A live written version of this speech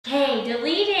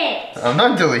delete it. I'm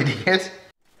not deleting it.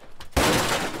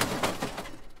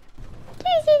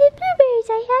 Daisy, the blueberries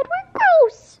I had were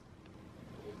gross.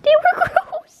 They were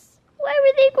gross. Why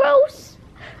were they gross?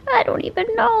 I don't even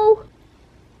know.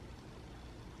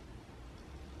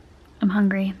 I'm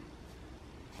hungry.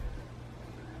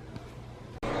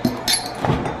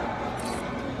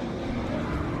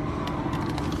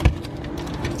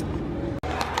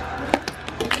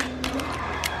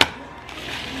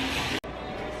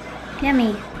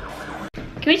 Yummy.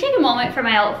 Can we take a moment for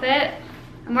my outfit?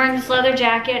 I'm wearing this leather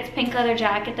jacket, it's pink leather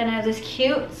jacket, then I have this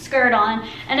cute skirt on,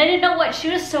 and I didn't know what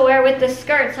shoes to wear with this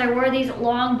skirt, so I wore these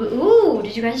long boots. Ooh,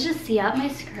 did you guys just see up my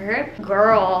skirt?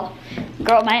 Girl,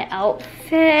 my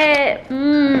outfit.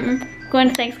 Going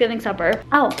to Thanksgiving supper.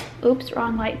 Oh, oops,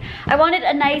 wrong light. I wanted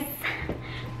a nice,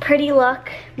 pretty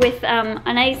look with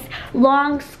a nice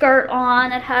long skirt on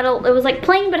that had it was like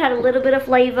plain but had a little bit of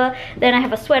flavor. Then I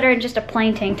have a sweater and just a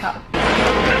plain tank top.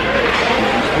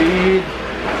 Speed.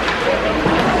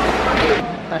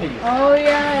 Oh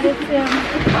yeah, it's him.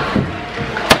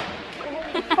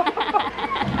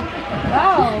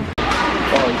 Wow.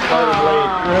 Oh, he started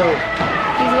late.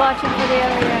 He's watching for the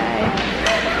other guy.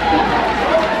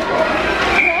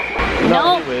 No.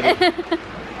 Nope.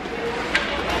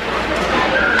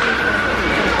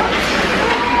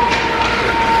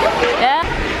 Yeah.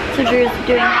 So Drew's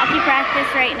doing hockey practice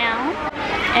right now.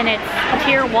 And it's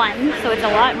tier 1, so it's a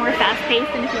lot more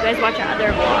fast-paced than if you guys watch our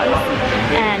other vlogs.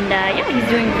 And yeah, he's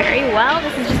doing very well.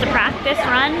 This is just a practice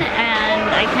run, and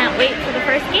I can't wait for the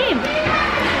first game.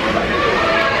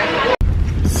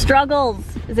 Struggles.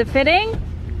 Is it fitting?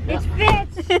 It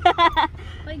fits.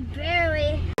 Like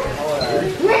barely.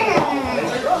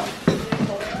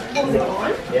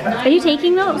 Are you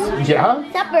taking those? Yeah?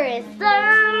 Supper is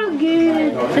so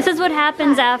good. This is what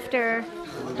happens after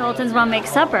Dalton's mom makes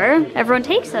supper. Everyone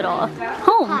takes it all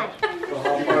home.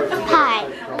 Pie.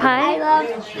 I Pie? love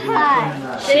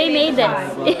pie. Shay made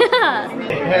this.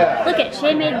 Yeah. Look at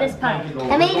Shay made this pie.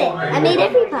 I made it. I made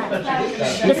every pie.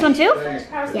 This one too?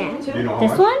 Yeah.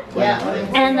 This one? Yeah.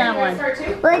 And that one.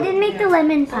 Well, I didn't make the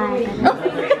lemon pie.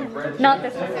 Not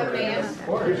this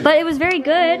one. But it was very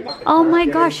good. Oh my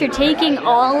gosh, you're taking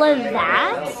all of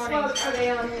that?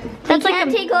 That's like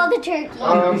can't take all the turkey.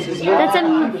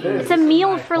 it's a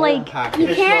meal for like You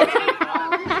can't take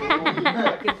all the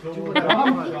turkey. You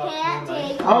can't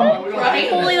take all the turkey.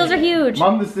 holy, those are huge.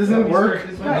 Mom, this doesn't work.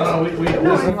 No, we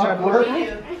doesn't work.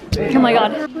 Oh my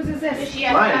god. Whose is this?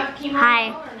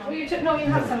 Hi. Oh, you took, no, you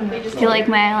have some. They just. Do you like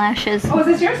my eyelashes? Oh, is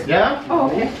this yours? Yeah? Oh,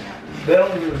 okay.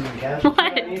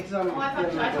 What?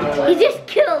 He just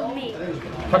killed me.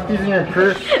 Put these in your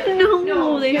purse.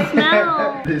 No, they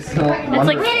smell. They smell It's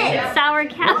like sour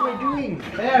cow.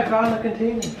 Hey, I found the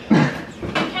container.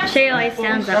 Shay always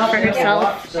stands up for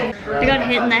herself. I got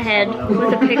hit in the head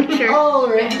with a picture.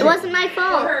 It wasn't my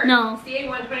fault. No, CA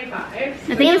 125. I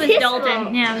think it was his Dalton.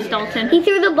 fault. Yeah, it was Dalton. He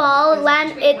threw the ball,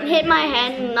 it hit my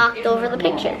hand and knocked over the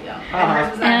picture.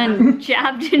 And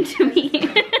jabbed into me.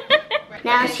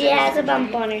 Now she has a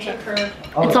bump on her head.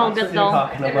 It's all good though.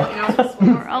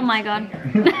 Oh my god.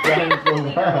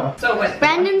 So what?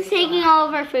 Brandon's taking all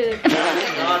of our food.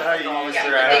 Not how you use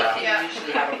your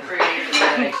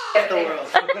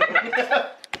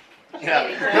Yeah,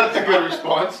 that's a good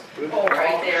response.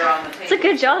 Right there on the table. It's a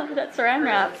good job with that saran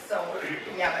wrap.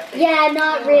 Yeah,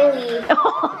 not really.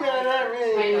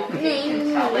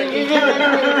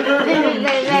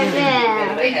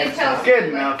 Good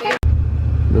enough.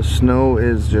 The snow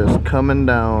is just coming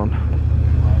down.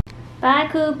 Bye,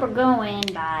 Cooper, going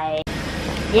bye.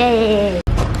 Yay.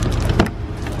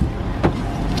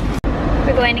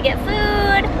 We're going to get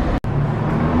food.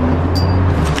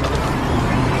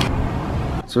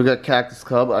 So we got Cactus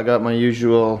Club. I got my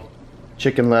usual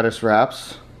chicken lettuce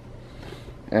wraps.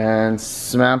 And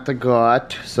Samantha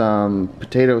got some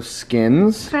potato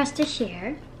skins For us to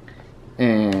share.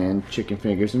 and chicken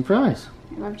fingers and fries.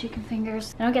 I love chicken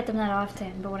fingers. I don't get them that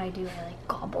often, but when I do, I like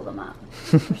gobble them up.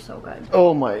 They're so good.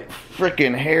 Oh my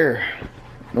freaking hair.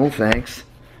 No thanks.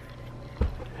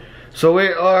 So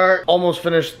we are almost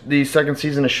finished the second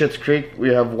season of Schitt's Creek. We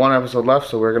have one episode left,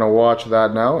 so we're gonna watch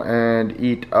that now and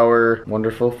eat our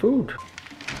wonderful food.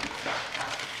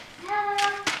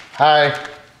 Hi.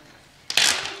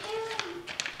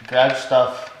 Grab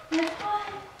stuff.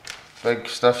 Like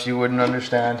stuff you wouldn't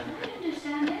understand.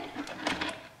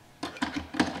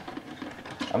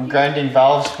 I'm grinding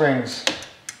valve springs.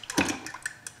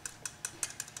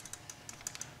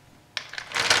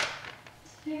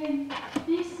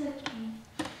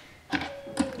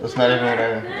 That's not even what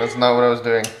that's not what I was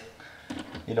doing.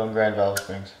 You don't grind valve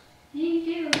springs.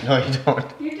 You do. No, you don't.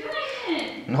 You're doing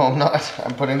it. No, I'm not.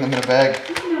 I'm putting them in a bag.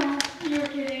 No, you're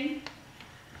kidding.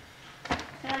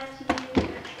 That's you.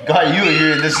 Got you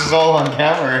here. This is all on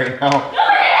camera right now.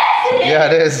 Yeah,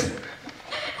 it is.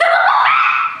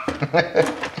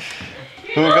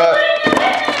 Who got?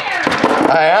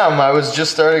 I am. I was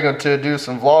just starting to do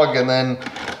some vlog and then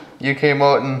you came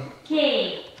out and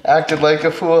acted like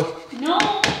a fool. No.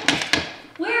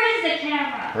 Where is the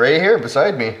camera? Right here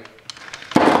beside me.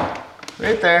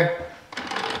 Right there.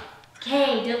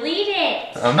 Okay, delete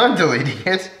it. I'm not deleting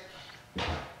it.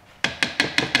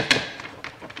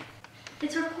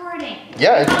 It's recording.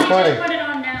 Yeah, it's Probably recording. just put it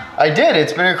on now. I did.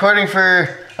 It's been recording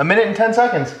for 1 minute and 10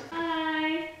 seconds.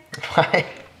 Bye. Bye.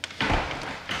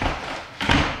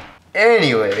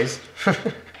 Anyways.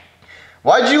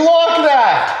 Why'd you lock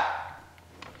that?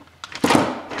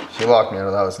 She locked me out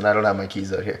of the house and I don't have my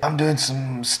keys out here. I'm doing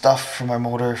some stuff for my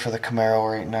motor for the Camaro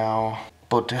right now.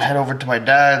 About to head over to my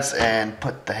dad's and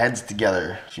put the heads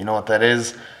together. If you know what that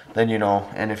is, then you know.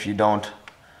 And if you don't,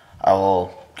 I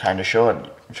will kind of show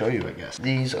you, I guess.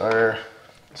 These are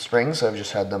springs. I've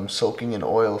just had them soaking in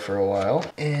oil for a while.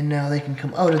 And now they can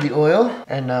come out of the oil.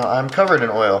 And now I'm covered in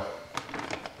oil.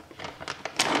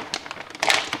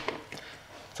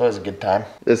 It's always a good time.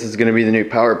 This is gonna be the new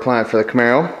power plant for the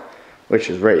Camaro, which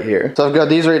is right here. So I've got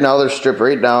these right now, they're stripped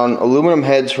right down. Aluminum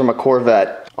heads from a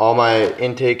Corvette. All my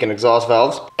intake and exhaust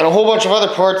valves. And a whole bunch of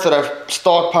other parts that I've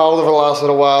stockpiled over the last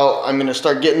little while. I'm gonna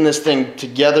start getting this thing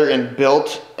together and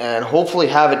built and hopefully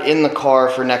have it in the car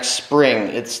for next spring.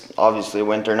 It's obviously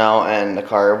winter now and the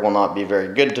car will not be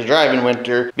very good to drive in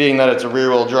winter, being that it's a rear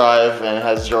wheel drive and it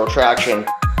has 0 traction.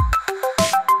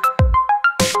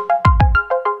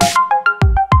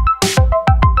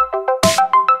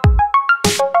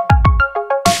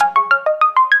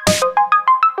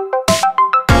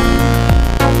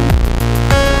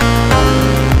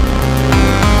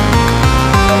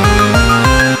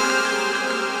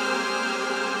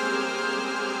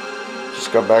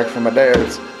 Got back from my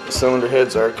dad's. The cylinder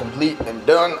heads are complete and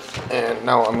done, and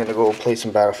now I'm gonna go play some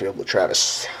Battlefield with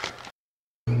Travis.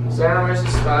 Sarah, where's the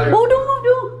spider? Oh,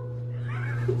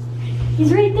 don't.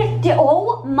 He's right there.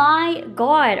 Oh my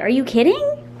God, are you kidding?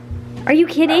 Are you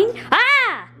kidding?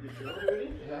 Ah!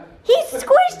 He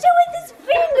squished it with his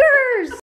fingers!